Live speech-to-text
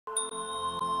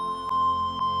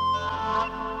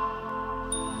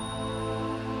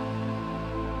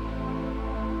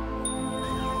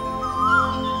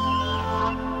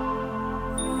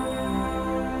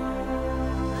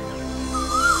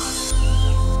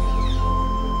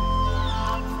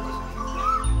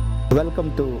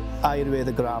Welcome to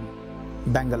AyurvedaGram,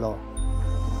 Bangalore.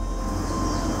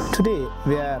 Today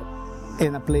we are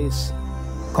in a place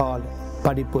called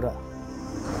Padipura.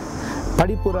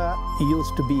 Padipura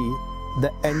used to be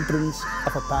the entrance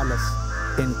of a palace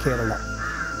in Kerala.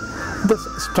 This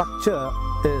structure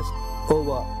is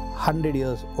over 100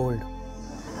 years old,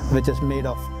 which is made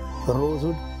of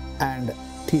rosewood and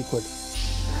teakwood.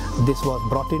 This was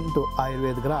brought into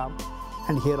AyurvedaGram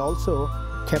and here also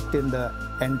kept in the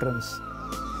entrance,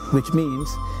 which means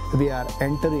we are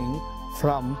entering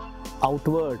from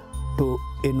outward to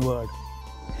inward.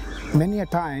 Many a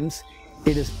times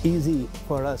it is easy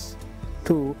for us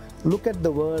to look at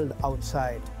the world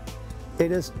outside.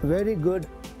 It is very good,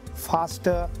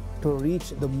 faster to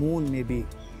reach the moon maybe,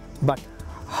 but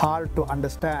hard to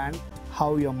understand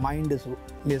how your mind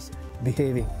is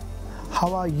behaving.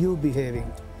 How are you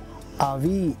behaving? Are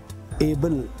we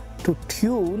able to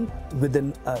tune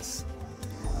within us?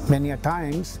 Many a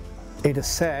times it is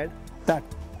said that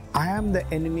I am the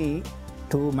enemy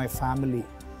to my family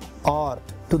or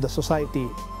to the society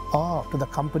or to the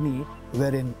company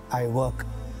wherein I work,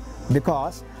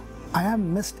 because I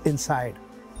am missed inside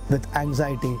with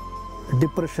anxiety,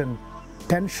 depression,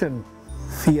 tension,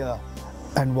 fear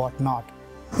and whatnot.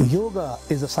 Yoga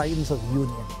is a science of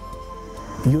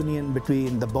union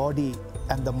between the body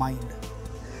and the mind.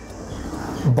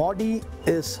 Body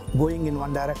is going in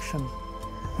one direction,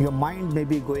 your mind may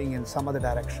be going in some other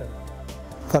direction.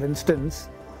 For instance,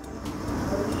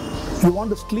 you want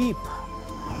to sleep,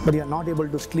 but you are not able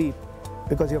to sleep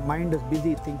because your mind is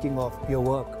busy thinking of your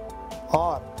work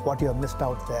or what you have missed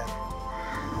out there.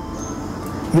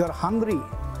 You are hungry,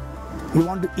 you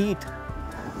want to eat,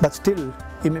 but still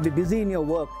you may be busy in your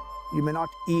work, you may not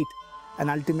eat, and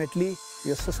ultimately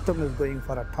your system is going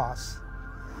for a toss.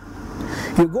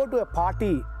 You go to a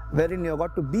party wherein you have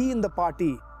got to be in the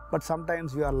party, but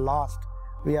sometimes we are lost,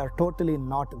 we are totally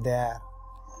not there.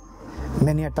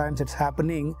 Many a times it's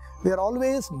happening, we are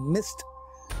always missed,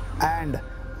 and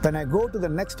when I go to the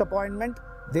next appointment,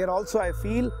 there also I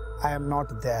feel I am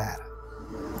not there.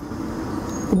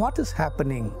 What is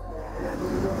happening?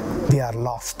 We are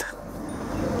lost.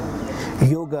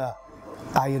 Yoga,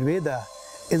 Ayurveda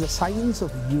is a science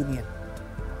of union,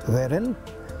 wherein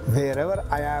wherever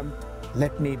I am,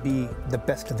 let me be the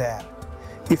best there.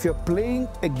 If you're playing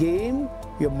a game,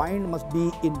 your mind must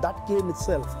be in that game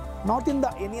itself, not in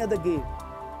any other game,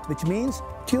 which means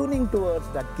tuning towards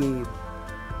that game.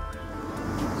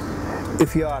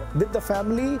 If you are with the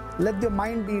family, let your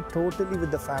mind be totally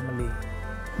with the family.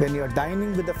 When you are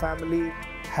dining with the family,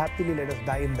 happily let us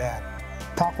dine there.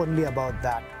 Talk only about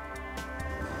that.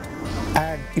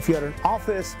 And if you are in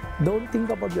office, don't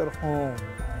think about your home.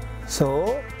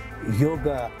 So,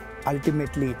 yoga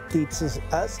ultimately teaches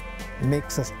us,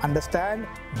 makes us understand,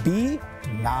 be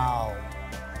now.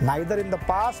 Neither in the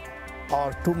past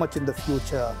or too much in the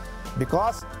future,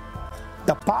 because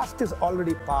the past is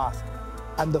already past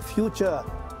and the future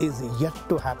is yet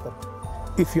to happen.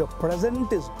 If your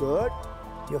present is good,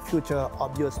 your future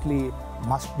obviously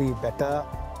must be better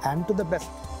and to the best.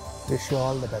 Wish you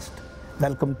all the best.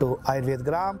 Welcome to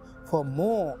AyurvedaGram for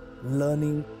more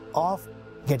learning of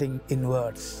getting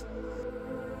inwards.